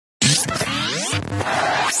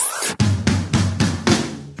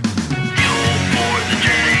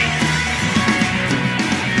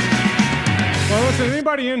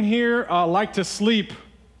anybody in here like to sleep?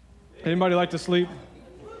 Anybody like to sleep?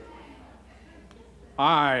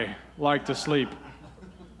 I like to sleep.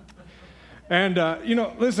 And,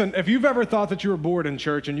 listen, if you've ever thought that you were bored in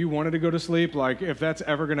church and you wanted to go to sleep, like, if that's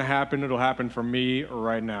ever going to happen, it'll happen for me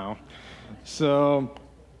right now. So,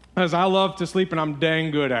 as I love to sleep, and I'm dang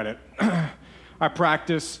good at it. I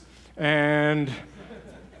practice, and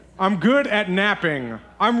I'm good at napping.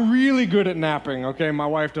 I'm really good at napping, okay? My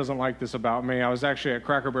wife doesn't like this about me. I was actually at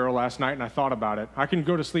Cracker Barrel last night, and I thought about it. I can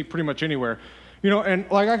go to sleep pretty much anywhere. And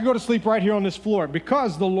I can go to sleep right here on this floor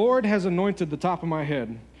because the Lord has anointed the top of my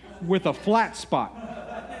head with a flat spot.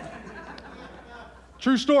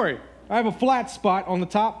 True story. I have a flat spot on the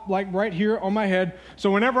top, like right here on my head.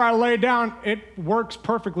 So whenever I lay down, it works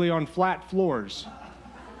perfectly on flat floors.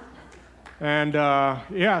 And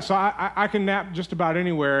so I can nap just about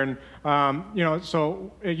anywhere. And,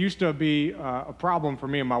 so it used to be a problem for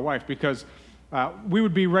me and my wife because we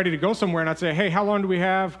would be ready to go somewhere and I'd say, hey, how long do we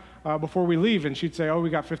have before we leave? And she'd say, oh, we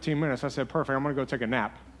got 15 minutes. I said, perfect, I'm going to go take a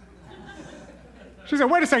nap. She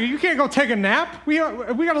said, wait a second, you can't go take a nap? We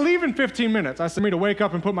got to leave in 15 minutes. I said, me to wake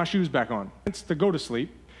up and put my shoes back on. It's to go to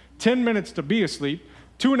sleep, 10 minutes to be asleep,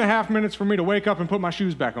 2.5 minutes for me to wake up and put my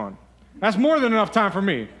shoes back on. That's more than enough time for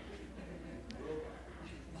me.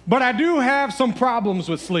 But I do have some problems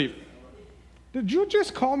with sleep. Did you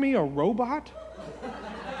just call me a robot?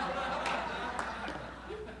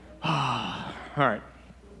 All right.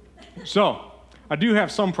 So, I do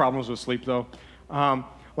have some problems with sleep, though.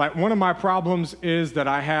 Like one of my problems is that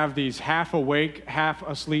I have these half awake, half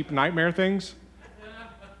asleep nightmare things.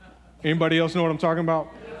 Anybody else know what I'm talking about?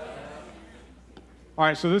 All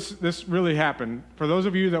right, so this really happened. For those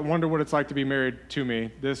of you that wonder what it's like to be married to me,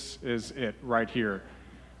 this is it right here.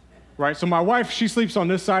 Right, so my wife, she sleeps on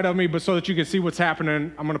this side of me, but so that you can see what's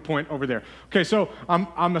happening, I'm going to point over there. Okay, so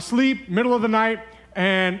I'm asleep, middle of the night,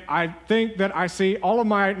 and I think that I see all of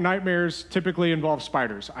my nightmares typically involve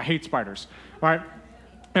spiders. I hate spiders, all right?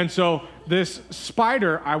 And so this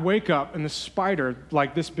spider, I wake up, and the spider,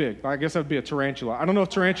 like this big, I guess that would be a tarantula. I don't know if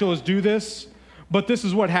tarantulas do this, but this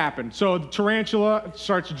is what happened. So the tarantula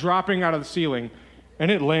starts dropping out of the ceiling, and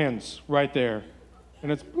it lands right there. And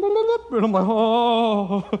it's, and I'm like,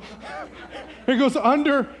 oh. It goes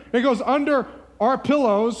under our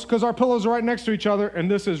pillows, because our pillows are right next to each other, and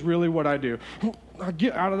this is really what I do. I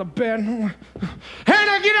get out of the bed.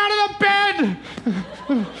 Hannah, get out of the bed!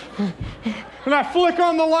 And I flick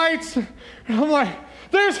on the lights, and I'm like,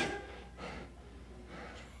 yeah,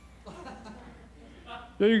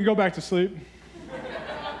 you can go back to sleep.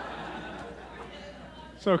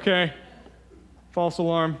 It's okay. False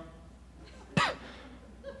alarm.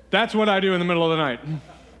 That's what I do in the middle of the night.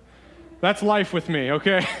 That's life with me,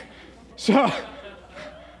 okay? So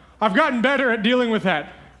I've gotten better at dealing with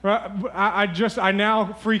that. I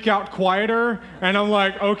now freak out quieter, and I'm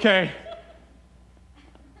like, okay,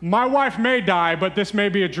 my wife may die, but this may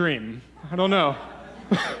be a dream. I don't know.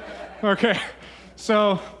 Okay,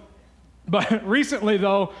 so, but recently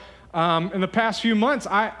though, in the past few months,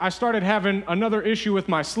 I started having another issue with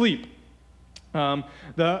my sleep. The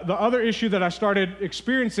other issue that I started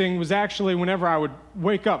experiencing was actually whenever I would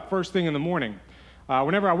wake up first thing in the morning.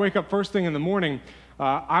 Whenever I wake up first thing in the morning,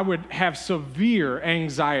 I would have severe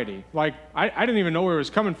anxiety. Like, I didn't even know where it was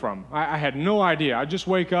coming from. I had no idea. I'd just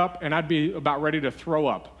wake up, and I'd be about ready to throw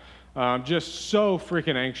up. Just so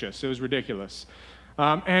freaking anxious. It was ridiculous.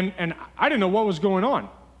 And I didn't know what was going on.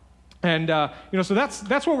 And, so that's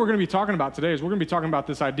what we're going to be talking about today, is we're going to be talking about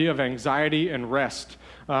this idea of anxiety and rest.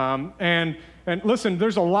 And listen,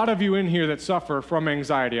 there's a lot of you in here that suffer from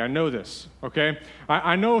anxiety. I know this, okay?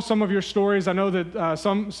 I know some of your stories. I know that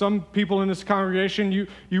some people in this congregation, you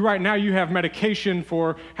right now, you have medication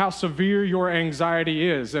for how severe your anxiety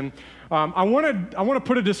is. And I want to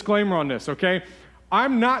put a disclaimer on this, okay?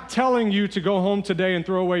 I'm not telling you to go home today and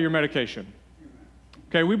throw away your medication.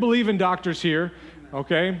 Okay, we believe in doctors here,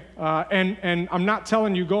 okay? And I'm not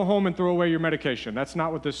telling you go home and throw away your medication. That's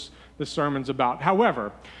not what this sermon's about.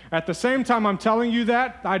 However, at the same time I'm telling you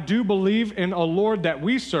that, I do believe in a Lord that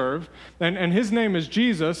we serve, and his name is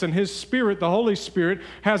Jesus, and his Spirit, the Holy Spirit,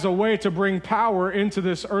 has a way to bring power into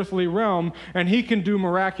this earthly realm, and he can do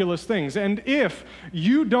miraculous things. And if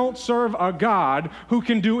you don't serve a God who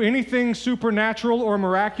can do anything supernatural or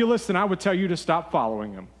miraculous, then I would tell you to stop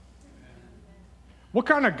following him. What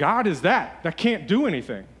kind of God is that can't do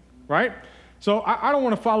anything, right? So I don't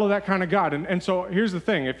want to follow that kind of God. And so here's the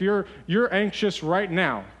thing. If you're anxious right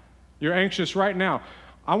now,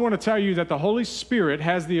 I want to tell you that the Holy Spirit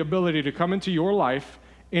has the ability to come into your life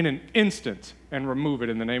in an instant and remove it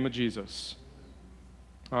in the name of Jesus.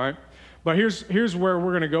 All right? But here's where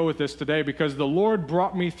we're going to go with this today, because the Lord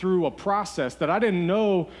brought me through a process that I didn't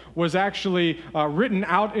know was actually written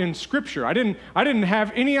out in Scripture. I didn't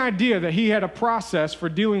have any idea that He had a process for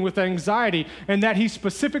dealing with anxiety and that He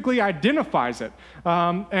specifically identifies it.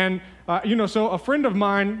 So a friend of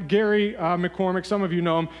mine, Gary McCormick, some of you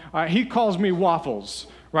know him, he calls me Waffles.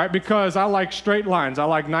 Right? Because I like straight lines. I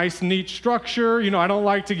like nice, neat structure. I don't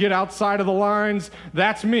like to get outside of the lines.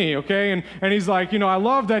 That's me, okay? And he's like, I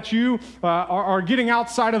love that you are getting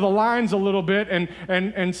outside of the lines a little bit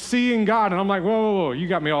and seeing God. And I'm like, whoa, you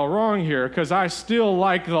got me all wrong here, because I still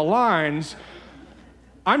like the lines.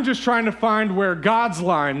 I'm just trying to find where God's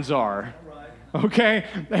lines are. Okay?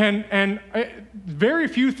 And very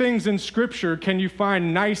few things in Scripture can you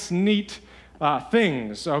find nice, neat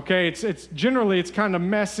things, okay? It's generally kind of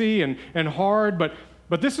messy and hard,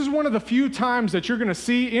 but this is one of the few times that you're going to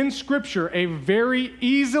see in Scripture a very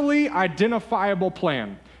easily identifiable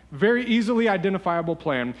plan. Very easily identifiable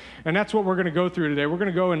plan. And that's what we're going to go through today. We're going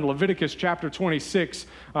to go in Leviticus chapter 26.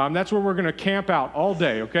 That's where we're going to camp out all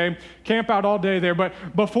day, okay? Camp out all day there.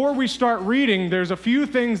 But before we start reading, there's a few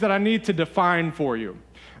things that I need to define for you.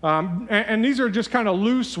 And these are just kind of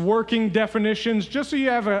loose working definitions, just so you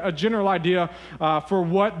have a general idea for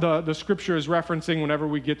what the Scripture is referencing whenever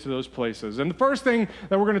we get to those places. And the first thing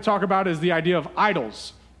that we're going to talk about is the idea of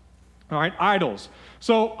idols. All right, idols.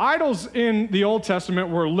 So idols in the Old Testament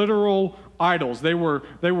were literal idols. They were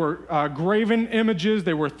graven images.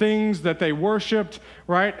 They were things that they worshipped,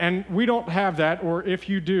 right? And we don't have that, or if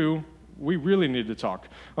you do, we really need to talk,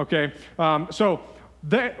 okay?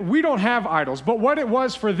 We don't have idols, but what it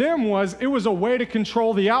was for them was it was a way to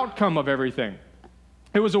control the outcome of everything.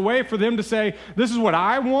 It was a way for them to say, this is what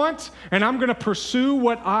I want, and I'm going to pursue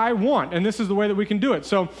what I want, and this is the way that we can do it.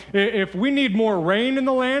 So if we need more rain in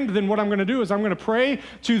the land, then what I'm going to do is I'm going to pray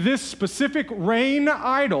to this specific rain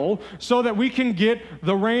idol so that we can get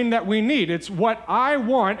the rain that we need. It's what I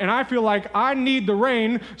want, and I feel like I need the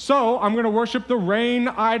rain, so I'm going to worship the rain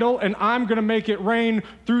idol, and I'm going to make it rain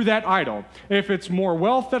through that idol. If it's more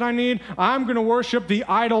wealth that I need, I'm going to worship the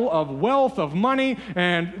idol of wealth, of money,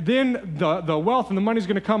 and then the wealth and the money is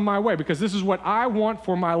going to come my way, because this is what I want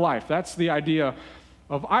for my life. That's the idea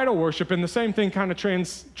of idol worship, and the same thing kind of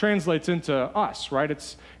translates into us, right?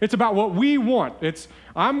 It's about what we want.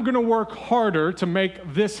 I'm going to work harder to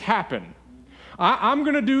make this happen. I'm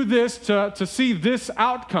going to do this to see this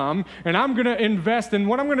outcome, and I'm going to invest. And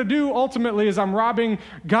what I'm going to do ultimately is I'm robbing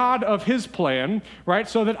God of His plan, right?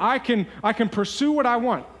 So that I can pursue what I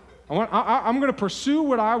want. I'm going to pursue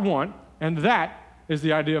what I want, and that is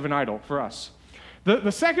the idea of an idol for us.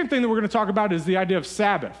 The second thing that we're going to talk about is the idea of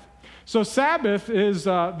Sabbath. So Sabbath is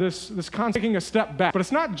this concept taking a step back, but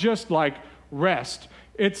it's not just like rest.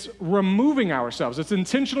 It's removing ourselves. It's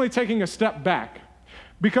intentionally taking a step back,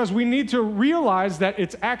 because we need to realize that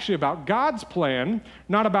it's actually about God's plan,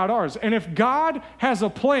 not about ours. And if God has a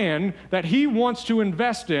plan that He wants to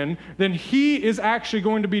invest in, then He is actually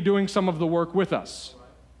going to be doing some of the work with us.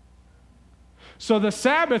 So the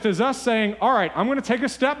Sabbath is us saying, all right, I'm going to take a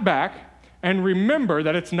step back and remember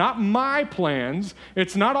that it's not my plans,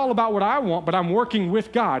 it's not all about what I want, but I'm working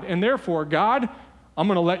with God. And therefore, God, I'm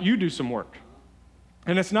going to let you do some work.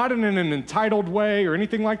 And it's not in an entitled way or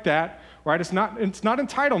anything like that, right? It's not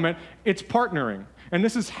entitlement, it's partnering. And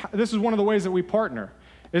this is one of the ways that we partner,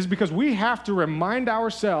 is because we have to remind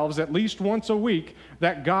ourselves at least once a week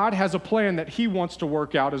that God has a plan that He wants to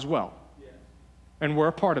work out as well. And we're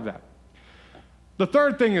a part of that. The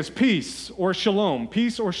third thing is peace or shalom.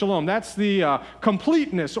 Peace or shalom. That's the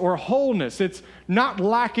completeness or wholeness. It's not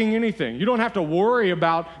lacking anything. You don't have to worry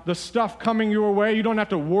about the stuff coming your way. You don't have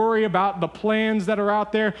to worry about the plans that are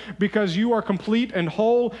out there, because you are complete and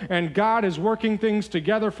whole, and God is working things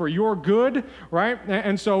together for your good, right?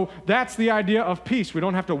 And so that's the idea of peace. We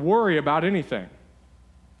don't have to worry about anything.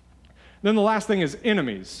 Then the last thing is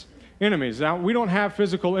enemies. Enemies. Now, we don't have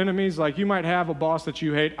physical enemies. Like, you might have a boss that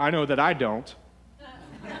you hate. I know that I don't.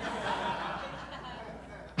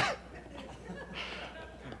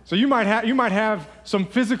 So you might have some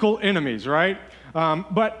physical enemies, right?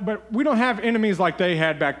 But we don't have enemies like they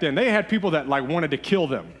had back then. They had people that like wanted to kill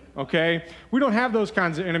them, okay? We don't have those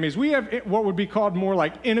kinds of enemies. We have what would be called more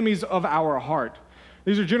like enemies of our heart.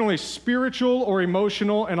 These are generally spiritual or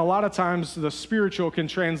emotional, and a lot of times the spiritual can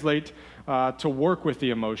translate to work with the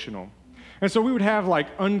emotional. And so we would have like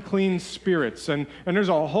unclean spirits, and there's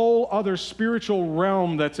a whole other spiritual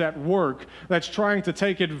realm that's at work that's trying to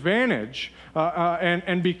take advantage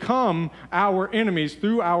and become our enemies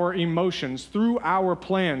through our emotions, through our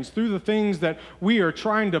plans, through the things that we are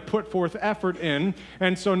trying to put forth effort in.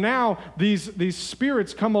 And so now these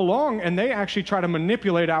spirits come along and they actually try to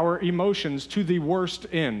manipulate our emotions to the worst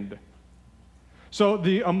end. So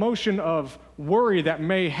the emotion of worry that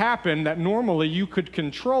may happen that normally you could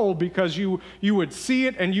control because you would see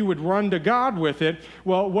it and you would run to God with it.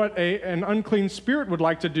 Well, what an unclean spirit would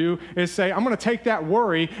like to do is say, I'm going to take that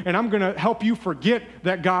worry and I'm going to help you forget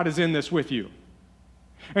that God is in this with you.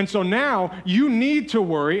 And so now you need to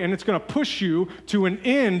worry, and it's going to push you to an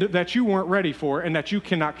end that you weren't ready for and that you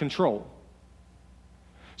cannot control.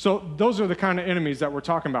 So those are the kind of enemies that we're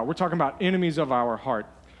talking about. We're talking about enemies of our heart.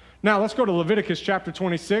 Now, let's go to Leviticus chapter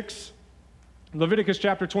 26. Leviticus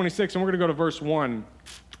chapter 26, and we're going to go to verse 1.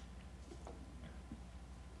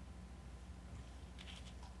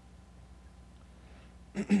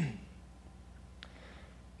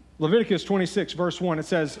 Leviticus 26, verse 1, it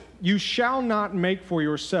says, "You shall not make for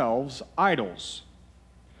yourselves idols,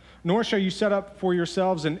 nor shall you set up for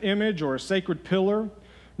yourselves an image or a sacred pillar,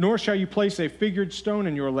 nor shall you place a figured stone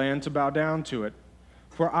in your land to bow down to it.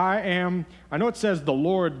 For I know it says the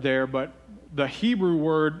Lord there, but the Hebrew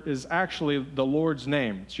word is actually the Lord's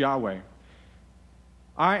name. It's Yahweh.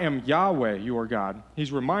 I am Yahweh, your God."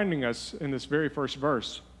 He's reminding us in this very first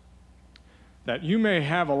verse that you may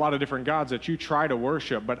have a lot of different gods that you try to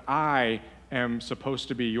worship, but I am supposed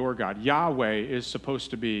to be your God. Yahweh is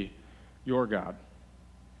supposed to be your God.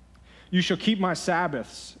 "You shall keep my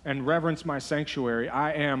Sabbaths and reverence my sanctuary.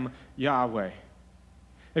 I am Yahweh.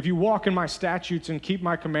 If you walk in my statutes and keep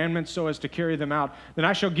my commandments so as to carry them out, then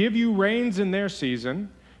I shall give you rains in their season,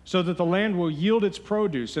 so that the land will yield its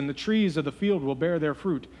produce, and the trees of the field will bear their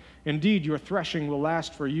fruit. Indeed, your threshing will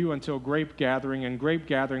last for you until grape gathering, and grape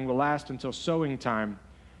gathering will last until sowing time.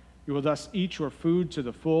 You will thus eat your food to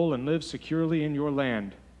the full and live securely in your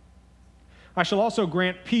land. I shall also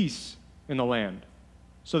grant peace in the land,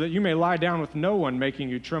 so that you may lie down with no one making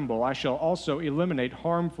you tremble. I shall also eliminate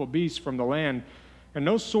harmful beasts from the land, and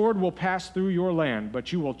no sword will pass through your land,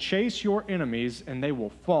 but you will chase your enemies, and they will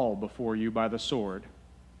fall before you by the sword.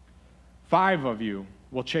 5 of you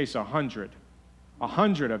will chase 100.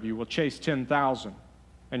 100 of you will chase 10,000,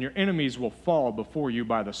 and your enemies will fall before you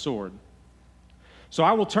by the sword. So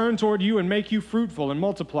I will turn toward you and make you fruitful and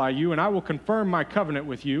multiply you, and I will confirm my covenant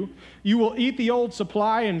with you. You will eat the old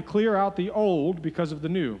supply and clear out the old because of the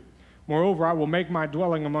new. Moreover, I will make my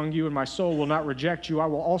dwelling among you, and my soul will not reject you. I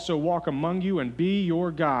will also walk among you and be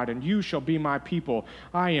your God, and you shall be my people.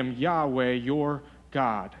 I am Yahweh, your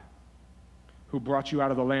God, who brought you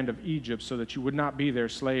out of the land of Egypt so that you would not be their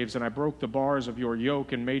slaves, and I broke the bars of your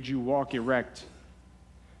yoke and made you walk erect.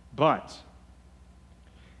 But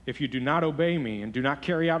if you do not obey me and do not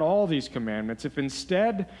carry out all these commandments, if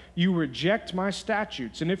instead you reject my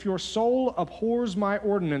statutes, and if your soul abhors my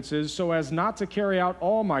ordinances so as not to carry out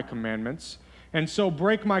all my commandments, and so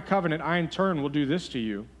break my covenant, I in turn will do this to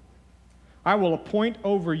you. I will appoint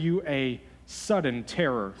over you a sudden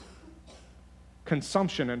terror,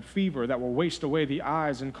 consumption and fever that will waste away the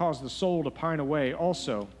eyes and cause the soul to pine away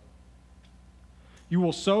also. You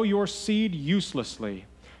will sow your seed uselessly,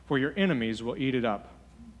 for your enemies will eat it up.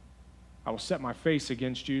 I will set my face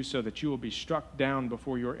against you so that you will be struck down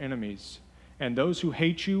before your enemies, and those who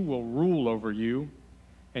hate you will rule over you,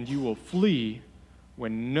 and you will flee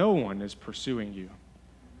when no one is pursuing you.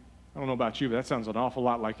 I don't know about you, but that sounds an awful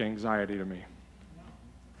lot like anxiety to me.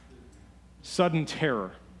 Sudden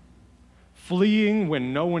terror, fleeing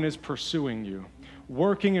when no one is pursuing you,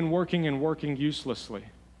 working and working and working uselessly.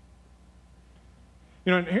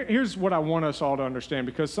 You know, here's what I want us all to understand,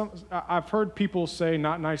 because I've heard people say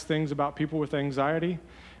not nice things about people with anxiety,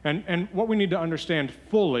 and what we need to understand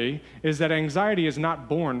fully is that anxiety is not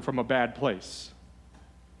born from a bad place.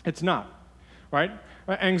 It's not, right?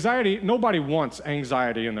 Anxiety, nobody wants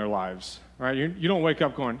anxiety in their lives, right? You don't wake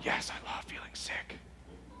up going, yes, I love feeling sick.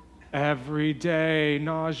 Every day,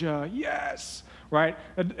 nausea, yes, right?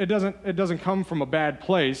 It doesn't come from a bad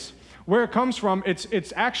place. Where it comes from,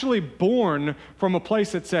 it's actually born from a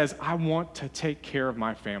place that says, I want to take care of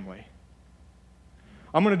my family.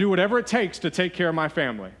 I'm going to do whatever it takes to take care of my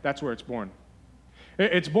family. That's where it's born.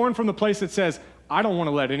 It's born from the place that says, I don't want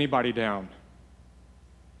to let anybody down.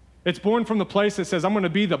 It's born from the place that says, I'm going to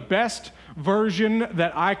be the best version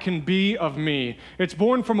that I can be of me. It's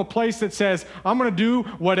born from a place that says, I'm going to do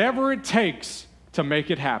whatever it takes to make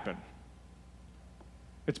it happen.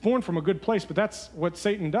 It's born from a good place, but that's what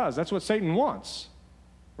Satan does. That's what Satan wants,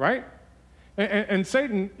 right? And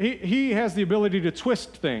Satan, he has the ability to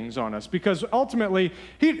twist things on us because ultimately,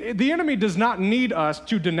 the enemy does not need us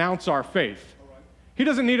to denounce our faith. He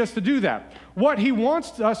doesn't need us to do that. What he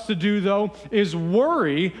wants us to do, though, is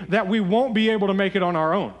worry that we won't be able to make it on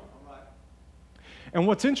our own. And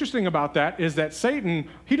what's interesting about that is that Satan,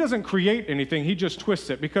 he doesn't create anything, he just twists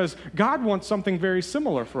it because God wants something very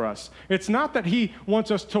similar for us. It's not that he wants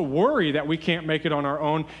us to worry that we can't make it on our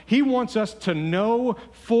own. He wants us to know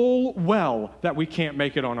full well that we can't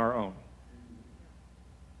make it on our own.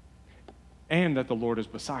 And that the Lord is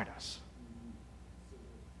beside us.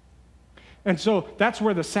 And so that's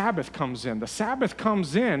where the Sabbath comes in. The Sabbath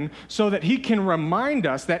comes in so that he can remind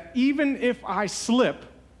us that even if I slip,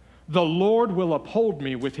 the Lord will uphold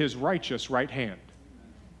me with his righteous right hand.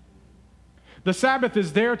 The Sabbath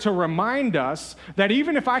is there to remind us that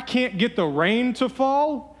even if I can't get the rain to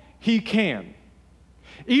fall, he can.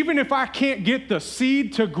 Even if I can't get the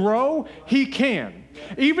seed to grow, he can.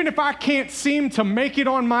 Even if I can't seem to make it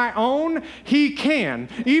on my own, he can.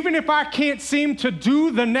 Even if I can't seem to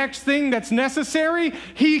do the next thing that's necessary,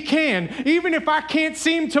 he can. Even if I can't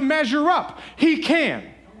seem to measure up, he can.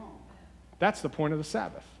 That's the point of the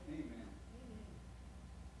Sabbath.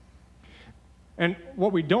 And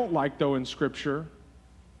what we don't like, though, in Scripture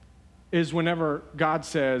is whenever God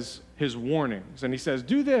says his warnings, and he says,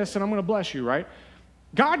 do this, and I'm going to bless you, right?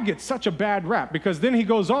 God gets such a bad rap because then he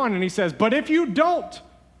goes on and he says, but if you don't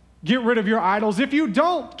get rid of your idols, if you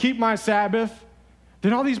don't keep my Sabbath,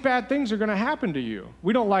 then all these bad things are going to happen to you.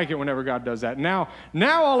 We don't like it whenever God does that. Now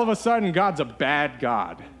all of a sudden, God's a bad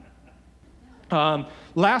God.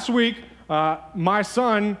 Last week, my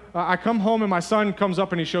son, I come home and my son comes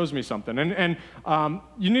up and he shows me something. And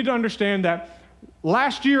you need to understand that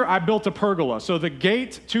last year I built a pergola. So the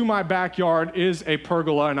gate to my backyard is a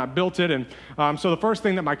pergola and I built it. And so the first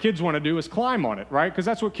thing that my kids want to do is climb on it, right? Because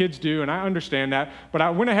that's what kids do and I understand that. But I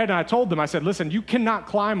went ahead and I told them, I said, listen, you cannot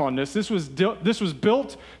climb on this. This was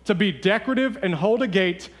built to be decorative and hold a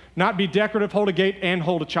gate, not be decorative, hold a gate, and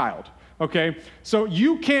hold a child. Okay, so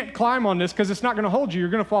you can't climb on this because it's not going to hold you.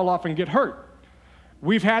 You're going to fall off and get hurt.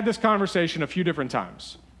 We've had this conversation a few different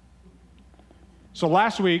times. So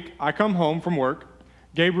last week, I come home from work.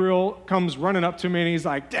 Gabriel comes running up to me, and he's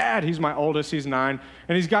like, Dad, he's my oldest, he's 9,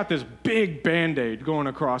 and he's got this big Band-Aid going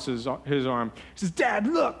across his arm. He says, Dad,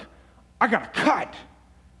 look, I got a cut.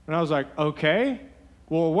 And I was like, okay,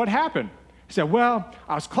 well, what happened? He said, well,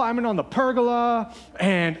 I was climbing on the pergola,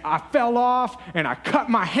 and I fell off, and I cut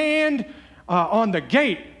my hand on the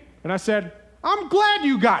gate. And I said, I'm glad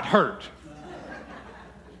you got hurt.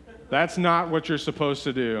 That's not what you're supposed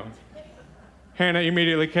to do. Hannah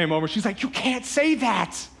immediately came over. She's like, you can't say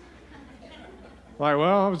that. Like,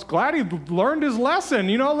 well, I was glad he learned his lesson.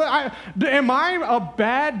 You know, am I a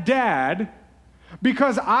bad dad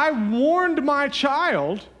because I warned my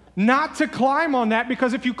child not to climb on that,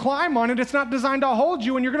 because if you climb on it, it's not designed to hold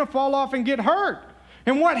you and you're going to fall off and get hurt.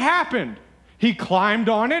 And what happened? He climbed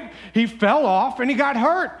on it, he fell off, and he got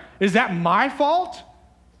hurt. Is that my fault?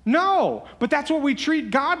 No, but that's what we treat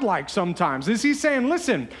God like sometimes. Is he's saying,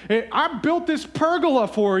 listen, I built this pergola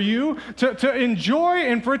for you to enjoy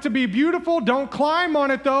and for it to be beautiful. Don't climb on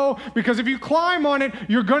it, though, because if you climb on it,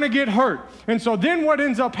 you're going to get hurt. And so then what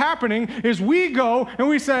ends up happening is we go and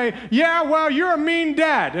we say, yeah, well, you're a mean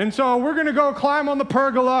dad. And so we're going to go climb on the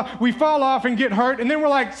pergola. We fall off and get hurt. And then we're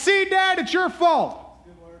like, see, Dad, it's your fault.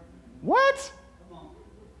 What?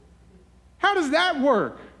 How does that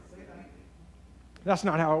work? That's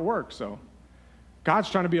not how it works. So God's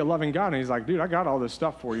trying to be a loving God, and he's like, dude, I got all this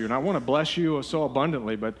stuff for you, and I want to bless you so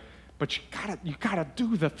abundantly, but you gotta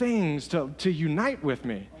do the things to unite with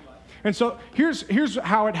me. And so here's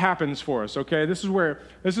how it happens for us, okay? This is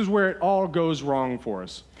where it all goes wrong for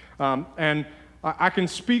us. And I can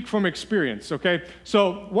speak from experience, okay?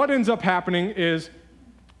 So what ends up happening is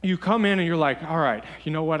you come in and you're like, all right,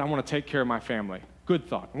 you know what? I want to take care of my family. Good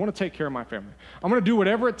thought. I want to take care of my family. I'm going to do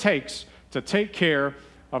whatever it takes to take care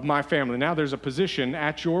of my family. Now there's a position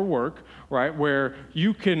at your work, right, where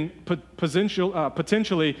you can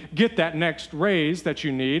potentially get that next raise that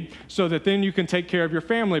you need so that then you can take care of your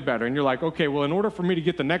family better. And you're like, okay, well, in order for me to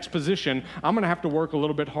get the next position, I'm going to have to work a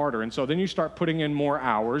little bit harder. And so then you start putting in more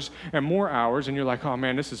hours, and you're like, oh,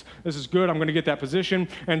 man, this is good. I'm going to get that position.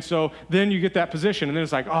 And so then you get that position, and then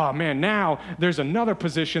it's like, oh, man, now there's another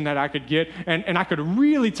position that I could get, and I could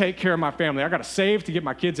really take care of my family. I got to save to get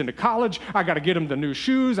my kids into college. I got to get them the new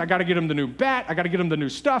shoes. I got to get them the new bat. I got to get them the new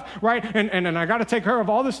stuff, right? and I got to take care of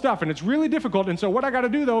all this stuff, and it's really difficult. And so what I got to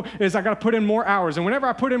do, though, is I got to put in more hours. And whenever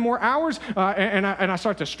I put in more hours, and I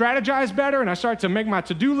start to strategize better, and I start to make my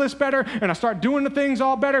to-do list better, and I start doing the things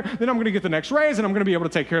all better, then I'm going to get the next raise, and I'm going to be able to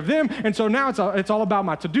take care of them. And so now it's all about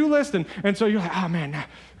my to-do list. And so you're like, oh, man,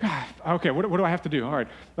 God, okay, what do I have to do? All right,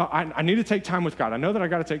 I need to take time with God. I know that I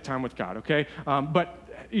got to take time with God, okay? But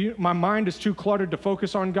my mind is too cluttered to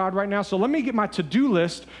focus on God right now, so let me get my to-do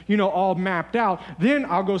list, all mapped out. Then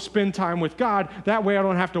I'll go spend time with God. That way I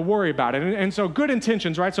don't have to worry about it. And so good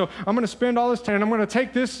intentions, right? So I'm going to spend all this time, and I'm going to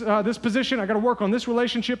take this position. I got to work on this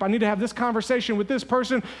relationship. I need to have this conversation with this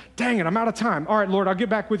person. Dang it, I'm out of time. All right, Lord, I'll get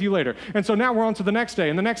back with you later. And so now we're on to the next day,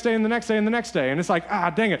 and the next day, and the next day, and the next day. And it's like,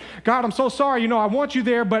 dang it. God, I'm so sorry. I want you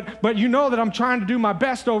there, but you know that I'm trying to do my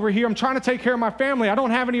best over here. I'm trying to take care of my family. I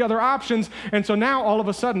don't have any other options. And so now all of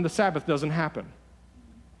a sudden the Sabbath doesn't happen.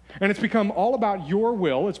 And it's become all about your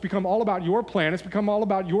will. It's become all about your plan. It's become all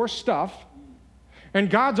about your stuff. And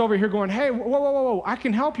God's over here going, hey, whoa, I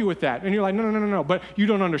can help you with that. And you're like, no, but you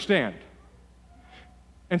don't understand.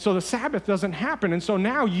 And so the Sabbath doesn't happen. And so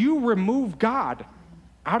now you remove God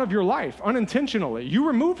out of your life unintentionally. You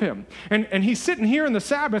remove him. And he's sitting here in the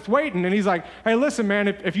Sabbath waiting, and he's like, hey, listen, man,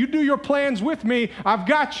 if you do your plans with me, I've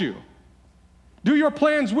got you. Do your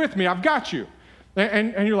plans with me, I've got you.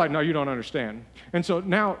 And you're like, no, you don't understand. And so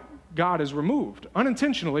now God is removed,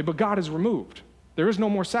 unintentionally, but God is removed. There is no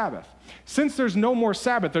more Sabbath. Since there's no more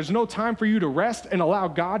Sabbath, there's no time for you to rest and allow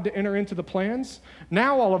God to enter into the plans.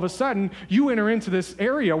 Now, all of a sudden, you enter into this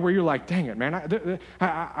area where you're like, dang it, man,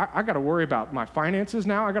 I got to worry about my finances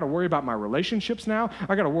now. I got to worry about my relationships now.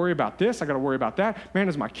 I got to worry about this. I got to worry about that. Man,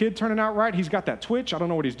 is my kid turning out right? He's got that twitch. I don't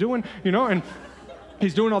know what he's doing, and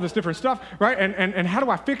he's doing all this different stuff, right? And how do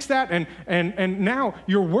I fix that? And now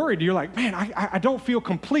you're worried. You're like, man, I don't feel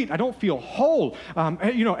complete. I don't feel whole.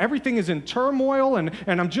 Everything is in turmoil, and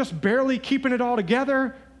I'm just barely keeping it all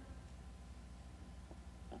together.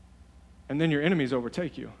 And then your enemies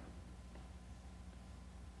overtake you.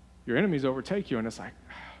 Your enemies overtake you, and it's like,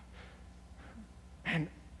 man,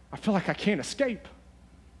 I feel like I can't escape.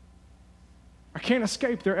 I can't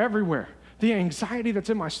escape. They're everywhere. The anxiety that's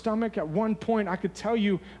in my stomach, at one point I could tell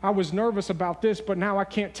you I was nervous about this, but now I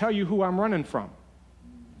can't tell you who I'm running from.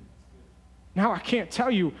 Now I can't tell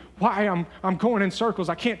you why I'm going in circles.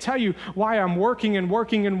 I can't tell you why I'm working and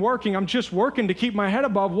working and working. I'm just working to keep my head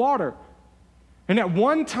above water. And at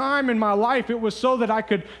one time in my life, it was so that I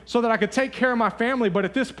could take care of my family, but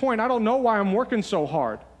at this point, I don't know why I'm working so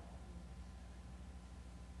hard.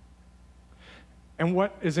 And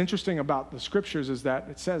what is interesting about the scriptures is that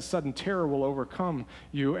it says sudden terror will overcome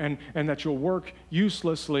you, and that you'll work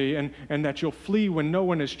uselessly, and that you'll flee when no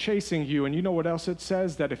one is chasing you. And you know what else it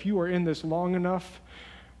says? That if you are in this long enough,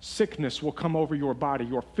 sickness will come over your body.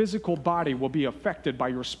 Your physical body will be affected by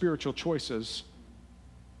your spiritual choices.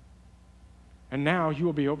 And now you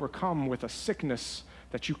will be overcome with a sickness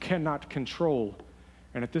that you cannot control.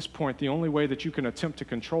 And at this point, the only way that you can attempt to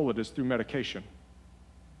control it is through medication.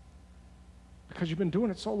 Because you've been doing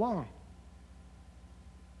it so long.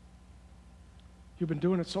 You've been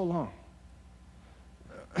doing it so long.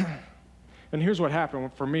 And here's what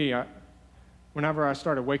happened for me. Whenever I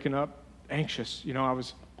started waking up anxious, I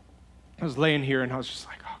was laying here and I was just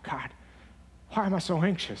like, oh God, why am I so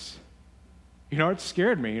anxious? It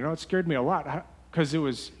scared me. It scared me a lot because it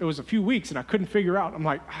was a few weeks and I couldn't figure out. I'm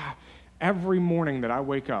like, every morning that I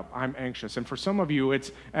wake up, I'm anxious. And for some of you,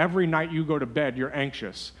 it's every night you go to bed, you're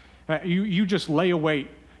anxious. You just lay awake.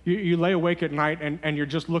 You lay awake at night and you're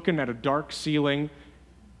just looking at a dark ceiling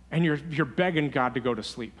and you're begging God to go to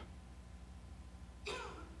sleep.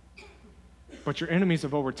 But your enemies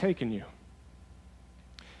have overtaken you.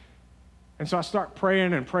 And so I start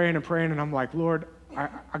praying and praying and praying, and I'm like, Lord,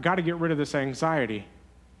 I got to get rid of this anxiety.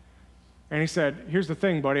 And he said, here's the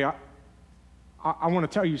thing, buddy. I want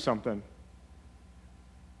to tell you something.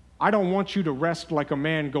 I don't want you to rest like a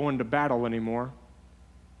man going to battle anymore.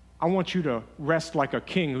 I want you to rest like a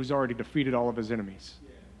king who's already defeated all of his enemies.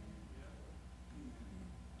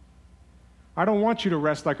 I don't want you to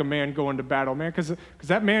rest like a man going to battle, man, because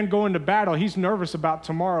that man going to battle, he's nervous about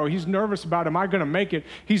tomorrow. He's nervous about, am I going to make it?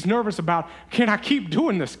 He's nervous about, can I keep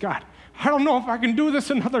doing this, God? I don't know if I can do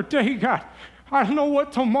this another day, God. I don't know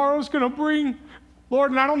what tomorrow's going to bring,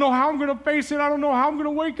 Lord, and I don't know how I'm going to face it. I don't know how I'm going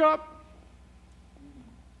to wake up.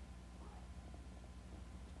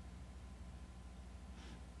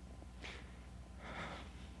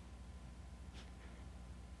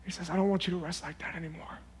 He says, I don't want you to rest like that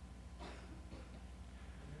anymore.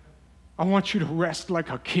 I want you to rest like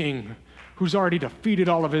a king who's already defeated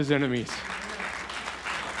all of his enemies.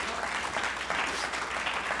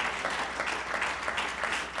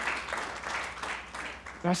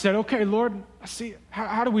 And I said, okay, Lord, I see,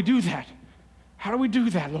 how do we do that? How do we do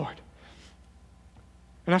that, Lord?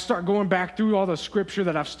 And I start going back through all the scripture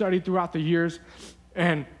that I've studied throughout the years,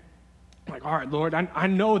 and I'm like, all right, Lord, I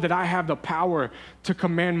know that I have the power to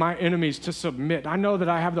command my enemies to submit. I know that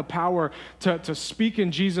I have the power to speak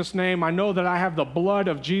in Jesus' name. I know that I have the blood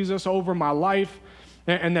of Jesus over my life,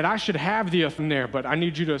 and that I should have the authority there, but I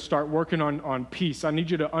need you to start working on peace. I need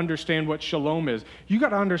you to understand what shalom is. You got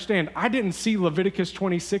to understand, I didn't see Leviticus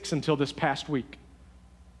 26 until this past week.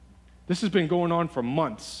 This has been going on for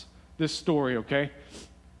months, this story, okay?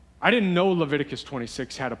 I didn't know Leviticus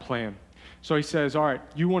 26 had a plan. So he says, all right,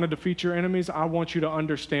 you want to defeat your enemies? I want you to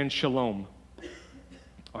understand shalom.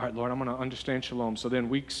 All right, Lord, I'm going to understand shalom. So then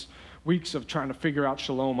weeks of trying to figure out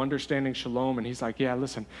shalom, understanding shalom, and he's like, yeah,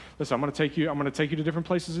 listen, I'm going to take you to different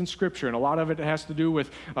places in Scripture, and a lot of it has to do with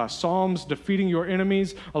Psalms, defeating your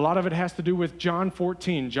enemies. A lot of it has to do with John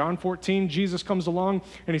 14. John 14, Jesus comes along,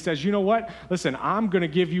 and he says, you know what? Listen, I'm going to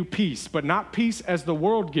give you peace, but not peace as the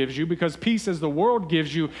world gives you, because peace as the world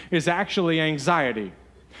gives you is actually anxiety.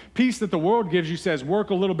 Peace that the world gives you says, work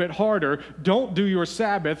a little bit harder, don't do your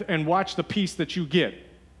Sabbath, and watch the peace that you get.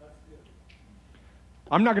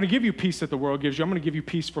 I'm not going to give you peace that the world gives you. I'm going to give you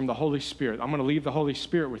peace from the Holy Spirit. I'm going to leave the Holy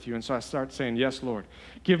Spirit with you. And so I start saying, yes, Lord,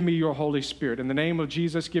 give me your Holy Spirit. In the name of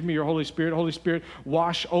Jesus, give me your Holy Spirit. Holy Spirit,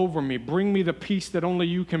 wash over me. Bring me the peace that only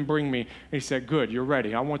you can bring me. And he said, good, you're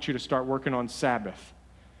ready. I want you to start working on Sabbath.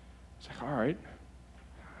 It's like, all right.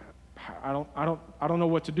 I don't know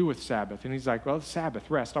what to do with Sabbath. And he's like, well,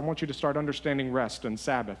 Sabbath, rest. I want you to start understanding rest and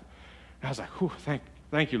Sabbath. And I was like, whew,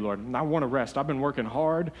 thank you, Lord. And I want to rest. I've been working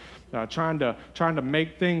hard, trying to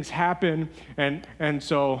make things happen. And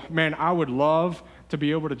so, man, I would love to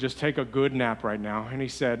be able to just take a good nap right now. And he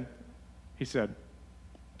said,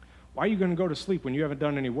 why are you going to go to sleep when you haven't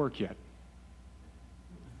done any work yet?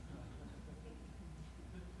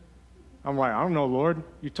 I'm like, I don't know, Lord.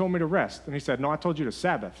 You told me to rest. And he said, no, I told you to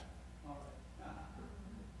Sabbath.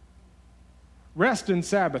 Rest and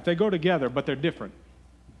Sabbath, they go together, but they're different,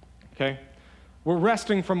 okay? We're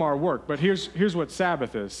resting from our work, but here's what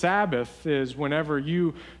Sabbath is. Sabbath is whenever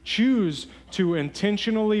you choose to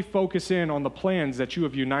intentionally focus in on the plans that you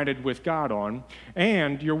have united with God on,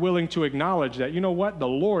 and you're willing to acknowledge that, you know what, the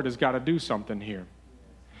Lord has got to do something here.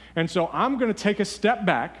 And so I'm going to take a step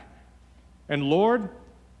back, and Lord,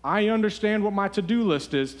 I understand what my to-do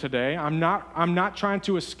list is today. I'm not trying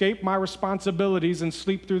to escape my responsibilities and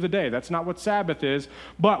sleep through the day. That's not what Sabbath is.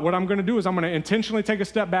 But what I'm going to do is I'm going to intentionally take a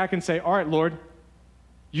step back and say, all right, Lord,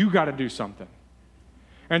 you got to do something.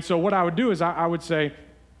 And so what I would do is I would say,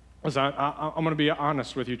 I'm going to be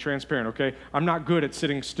honest with you, transparent, okay? I'm not good at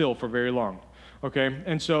sitting still for very long, okay?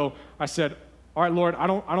 And so I said, all right, Lord, I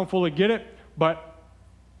don't fully get it, but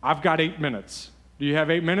I've got 8 minutes. Do you have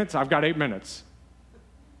 8 minutes? I've got 8 minutes.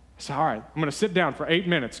 So, all right, I'm going to sit down for 8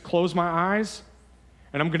 minutes, close my eyes,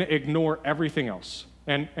 and I'm going to ignore everything else.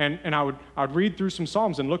 And I would read through some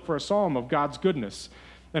Psalms and look for a psalm of God's goodness.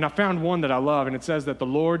 And I found one that I love, and it says that the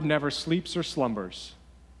Lord never sleeps or slumbers.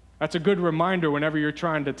 That's a good reminder whenever you're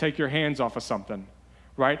trying to take your hands off of something,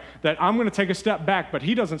 right? That I'm going to take a step back, but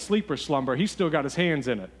he doesn't sleep or slumber. He's still got his hands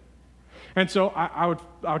in it. And so I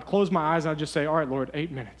would close my eyes, and I'd just say, all right, Lord,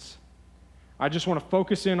 8 minutes. I just want to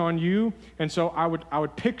focus in on you. And so I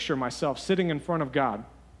would picture myself sitting in front of God.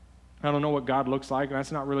 I don't know what God looks like, and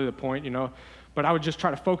that's not really the point, But I would just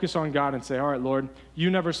try to focus on God and say, all right, Lord, you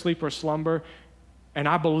never sleep or slumber, and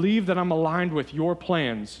I believe that I'm aligned with your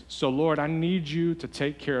plans. So, Lord, I need you to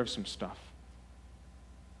take care of some stuff.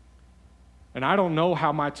 And I don't know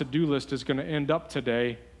how my to-do list is going to end up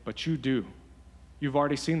today, but you do. You've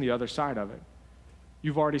already seen the other side of it.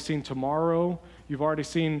 You've already seen tomorrow. You've already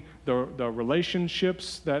seen the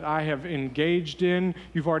relationships that I have engaged in.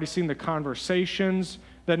 You've already seen the conversations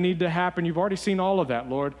that need to happen. You've already seen all of that,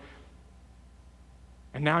 Lord.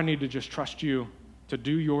 And now I need to just trust you to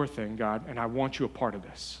do your thing, God, and I want you a part of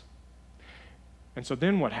this. And so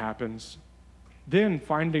then what happens? Then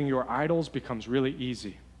finding your idols becomes really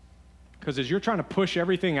easy. Because as you're trying to push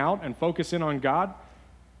everything out and focus in on God,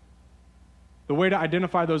 the way to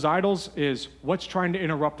identify those idols is what's trying to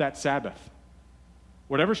interrupt that Sabbath.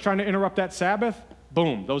 Whatever's trying to interrupt that Sabbath,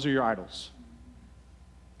 boom, those are your idols.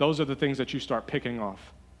 Those are the things that you start picking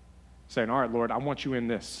off. Saying, all right, Lord, I want you in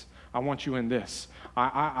this. I want you in this.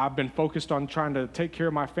 I've been focused on trying to take care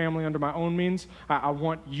of my family under my own means. I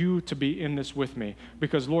want you to be in this with me.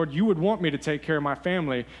 Because, Lord, you would want me to take care of my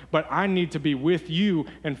family, but I need to be with you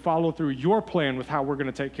and follow through your plan with how we're going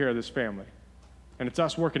to take care of this family. And it's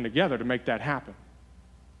us working together to make that happen.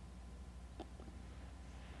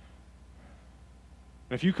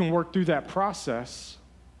 And if you can work through that process,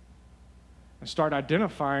 and start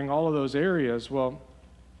identifying all of those areas. Well,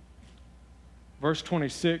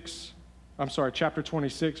 chapter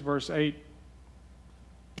 26, verse 8, it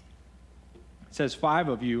says, 5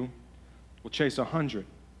 of you will chase 100,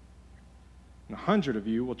 and 100 of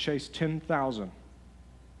you will chase 10,000,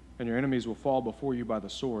 and your enemies will fall before you by the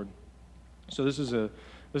sword. So this is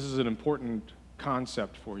an important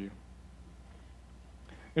concept for you.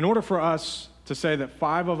 In order for us to say that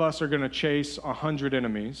 5 of us are going to chase 100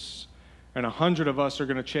 enemies, and 100 of us are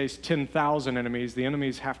going to chase 10,000 enemies, the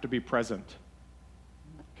enemies have to be present.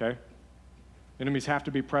 Okay? Enemies have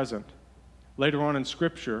to be present. Later on in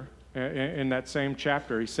Scripture, in that same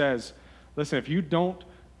chapter, he says, listen, if you don't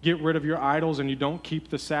get rid of your idols and you don't keep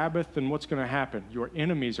the Sabbath, then what's going to happen? Your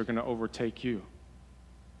enemies are going to overtake you.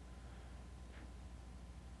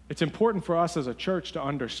 It's important for us as a church to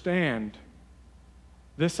understand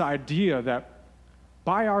this idea that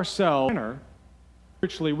by ourselves,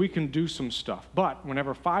 spiritually, we can do some stuff. But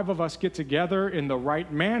whenever 5 of us get together in the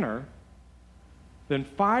right manner, then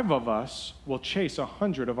 5 of us will chase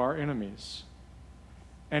 100 of our enemies.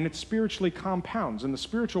 And it spiritually compounds. In the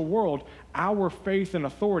spiritual world, our faith and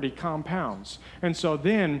authority compounds. And so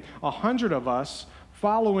then 100 of us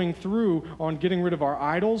following through on getting rid of our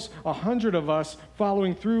idols, 100 of us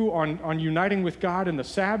following through on uniting with God in the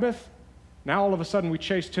Sabbath, now all of a sudden we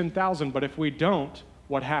chase 10,000, but if we don't,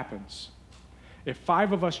 what happens? If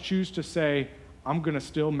 5 of us choose to say, I'm going to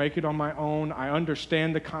still make it on my own, I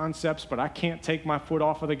understand the concepts, but I can't take my foot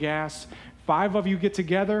off of the gas, 5 of you get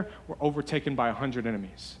together, we're overtaken by 100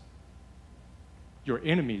 enemies. Your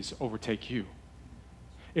enemies overtake you.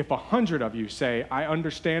 If 100 of you say, I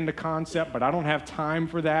understand the concept, but I don't have time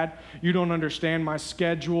for that, you don't understand my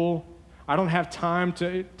schedule, I don't have time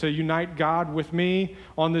to unite God with me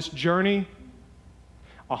on this journey,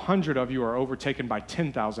 100 of you are overtaken by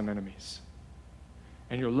 10,000 enemies.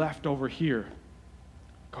 And you're left over here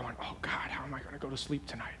going, oh God, how am I going to go to sleep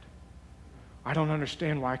tonight? I don't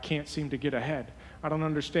understand why I can't seem to get ahead. I don't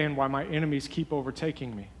understand why my enemies keep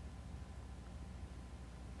overtaking me.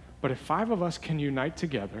 But if 5 of us can unite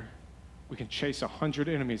together, we can chase 100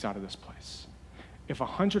 enemies out of this place. If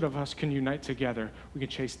 100 of us can unite together, we can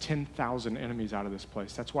chase 10,000 enemies out of this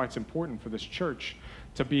place. That's why it's important for this church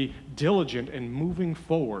to be diligent in moving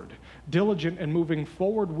forward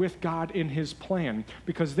with God in his plan,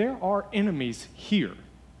 because there are enemies here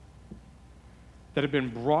that have been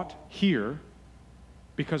brought here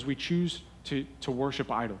because we choose to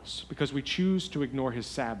worship idols, because we choose to ignore his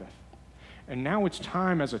Sabbath. And now it's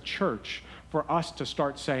time as a church for us to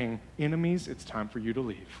start saying, enemies, it's time for you to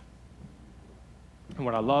leave. And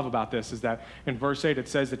what I love about this is that in verse 8 it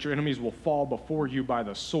says that your enemies will fall before you by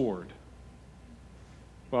the sword.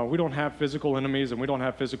 Well, we don't have physical enemies and we don't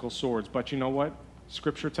have physical swords, but you know what?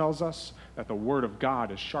 Scripture tells us that the word of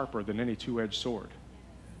God is sharper than any two-edged sword.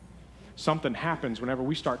 Something happens whenever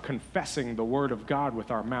we start confessing the word of God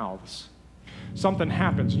with our mouths. Something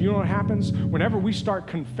happens. You know what happens? Whenever we start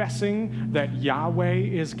confessing that Yahweh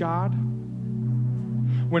is God,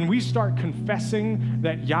 when we start confessing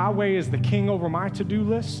that Yahweh is the king over my to-do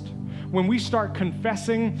list, when we start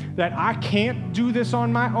confessing that I can't do this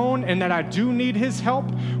on my own and that I do need his help,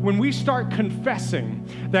 when we start confessing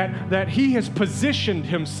that he has positioned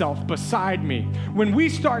himself beside me, when we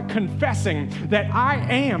start confessing that I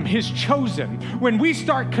am his chosen, when we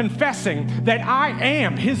start confessing that I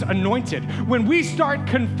am his anointed, when we start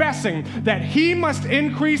confessing that he must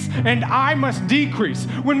increase and I must decrease,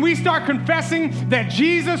 when we start confessing that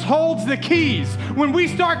Jesus holds the keys, when we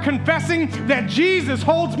start confessing that Jesus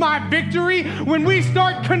holds my victory, when we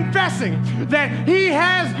start confessing that he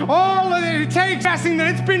has all that it takes, confessing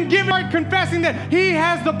that it's been given, confessing that he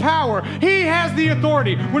has the power, he has the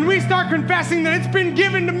authority, when we start confessing that it's been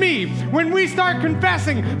given to me, when we start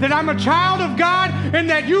confessing that I'm a child of God and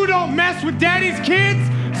that you don't mess with daddy's kids,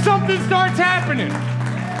 something starts happening.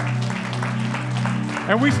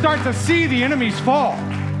 And we start to see the enemies fall.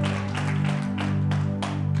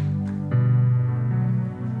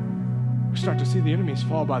 Start to see the enemies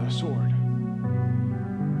fall by the sword.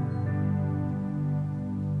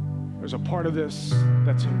 There's a part of this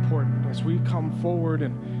that's important as we come forward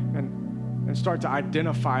and start to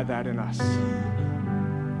identify that in us.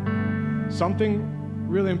 Something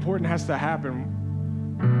really important has to happen.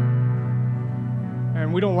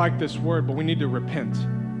 And we don't like this word, but we need to repent.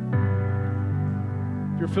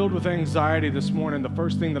 If you're filled with anxiety this morning, the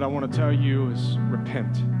first thing that I want to tell you is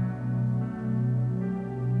repent.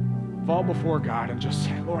 Fall before God and just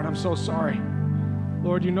say, Lord, I'm so sorry.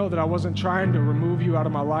 Lord, you know that I wasn't trying to remove you out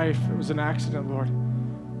of my life. It was an accident, Lord.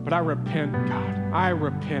 But I repent, God. I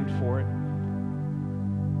repent for it.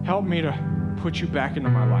 Help me to put you back into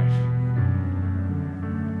my life.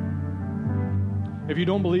 If you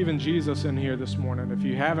don't believe in Jesus in here this morning, if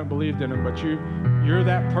you haven't believed in him, but you're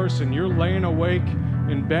that person, you're laying awake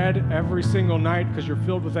in bed every single night because you're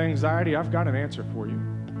filled with anxiety, I've got an answer for you.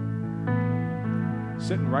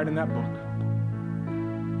 Sitting right in that book.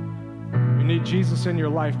 You need Jesus in your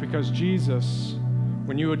life because Jesus,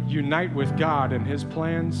 when you would unite with God and his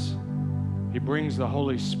plans, he brings the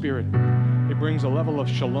Holy Spirit. He brings a level of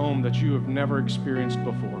shalom that you have never experienced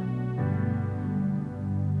before.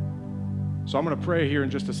 So I'm going to pray here in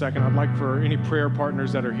just a second. I'd like for any prayer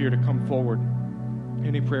partners that are here to come forward.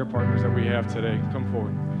 Any prayer partners that we have today, come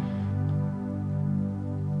forward.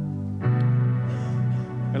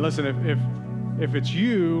 And listen, if it's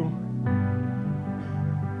you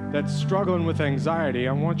that's struggling with anxiety,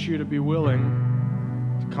 I want you to be willing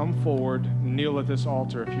to come forward, kneel at this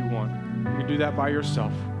altar if you want. You can do that by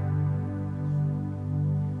yourself.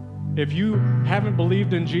 If you haven't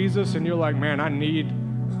believed in Jesus and you're like, man, I need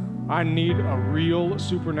a real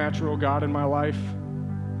supernatural God in my life,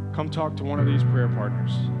 come talk to one of these prayer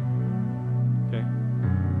partners. Okay?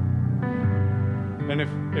 And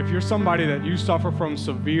if you're somebody that you suffer from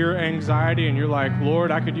severe anxiety and you're like,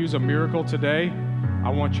 Lord, I could use a miracle today, I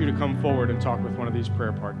want you to come forward and talk with one of these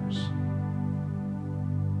prayer partners.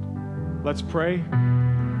 Let's pray,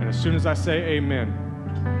 and as soon as I say amen,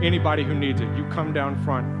 anybody who needs it, you come down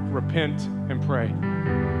front, repent, and pray.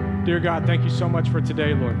 Dear God, thank you so much for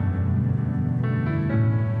today, Lord.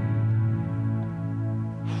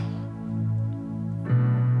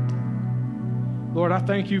 Lord, I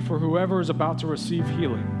thank you for whoever is about to receive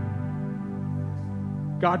healing.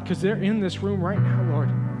 God, because they're in this room right now, Lord.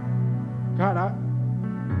 God,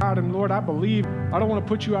 and Lord, I believe. I don't want to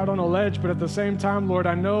put you out on a ledge, but at the same time, Lord,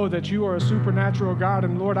 I know that you are a supernatural God,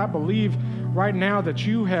 and Lord, I believe right now that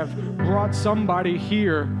you have brought somebody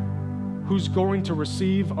here who's going to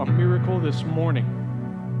receive a miracle this morning.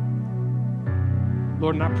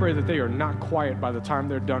 Lord, and I pray that they are not quiet by the time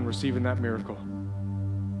they're done receiving that miracle.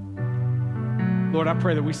 Lord, I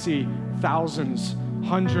pray that we see thousands,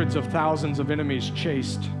 hundreds of thousands of enemies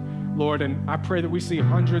chased, Lord, and I pray that we see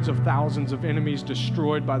hundreds of thousands of enemies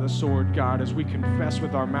destroyed by the sword, God, as we confess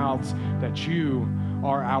with our mouths that you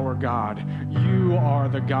are our God. You are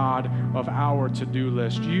the God of our to-do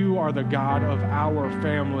list. You are the God of our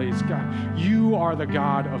families, God. You are the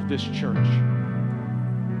God of this church.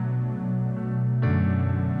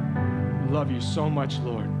 We love you so much,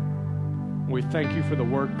 Lord. We thank you for the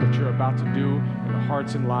work that you're about to do in the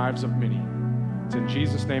hearts and lives of many. It's in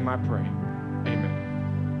Jesus' name I pray. Amen.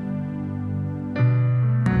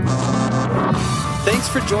 Thanks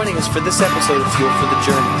for joining us for this episode of Fuel for the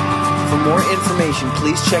Journey. For more information,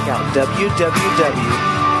 please check out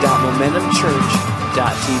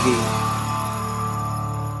www.momentumchurch.tv.